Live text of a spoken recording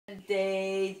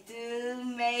birthday to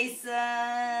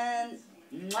Mason.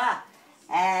 Mwah.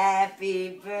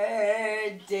 Happy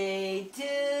birthday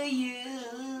to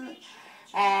you.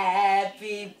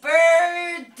 Happy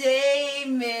birthday,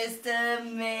 Mr.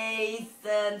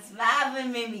 Mason. Smile for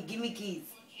me. Give me keys.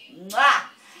 Mwah.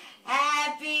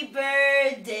 Happy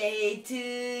birthday to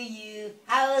you.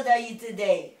 How old are you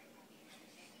today?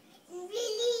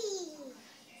 Really?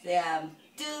 Say, I'm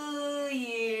 2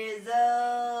 years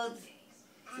old.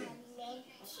 I'm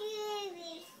 2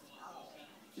 years old.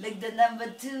 Look, the number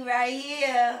 2 right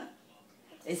here.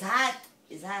 It's hot.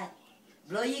 It's hot.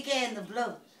 Blow your candle.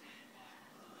 Blow.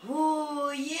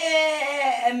 Ooh,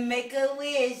 yeah. And make a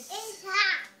wish. It's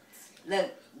hot.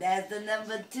 Look, that's the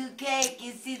number 2 cake.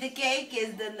 You see the cake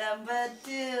is the number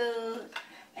 2.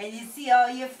 And you see all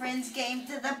your friends came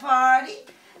to the party?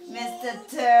 Mr.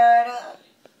 Turtle,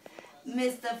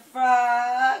 Mr.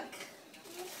 Frog,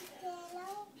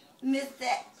 Mr.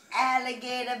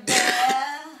 Alligator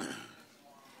Bear,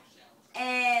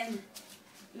 and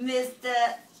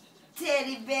Mr.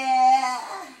 Teddy Bear.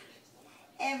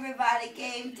 Everybody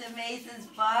came to Mason's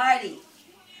party.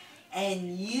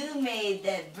 And you made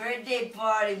that birthday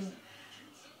party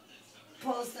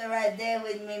poster right there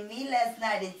with me last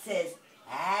night. It says,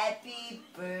 Happy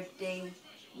Birthday,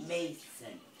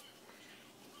 Mason.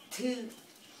 2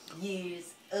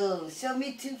 years old. Show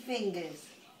me 2 fingers.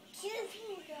 2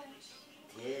 fingers.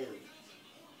 2.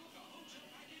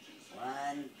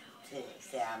 1, 2.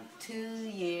 Say, I'm 2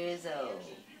 years old.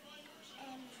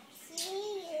 I'm 3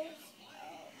 years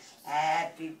old.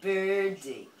 Happy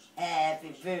birthday.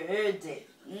 Happy birthday.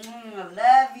 I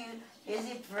love you. Here's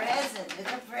your present.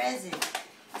 Look at present.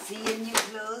 See your new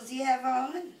clothes you have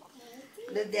on?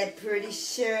 Look at that pretty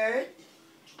shirt.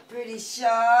 Pretty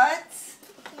shorts.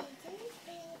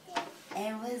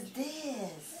 And what's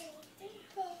this?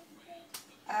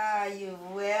 Ah, you're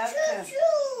welcome.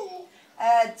 Choo-choo.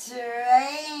 A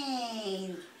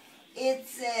train. It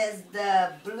says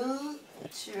the blue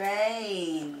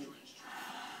train.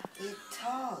 It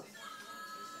talks.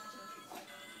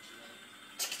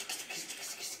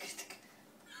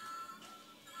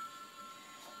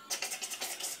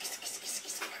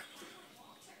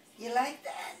 You like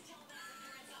that?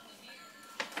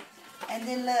 And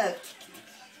then look.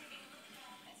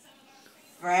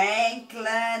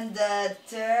 Franklin the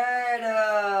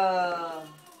Turtle.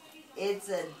 It's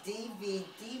a DVD.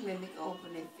 Let me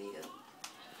open it for you.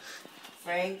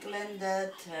 Franklin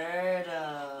the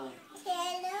Turtle.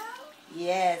 Hello?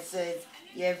 Yes, so it's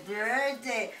your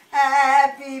birthday.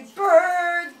 Happy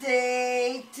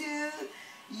birthday to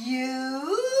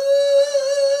you.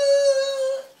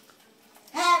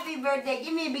 Happy birthday.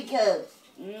 Give me a big hug.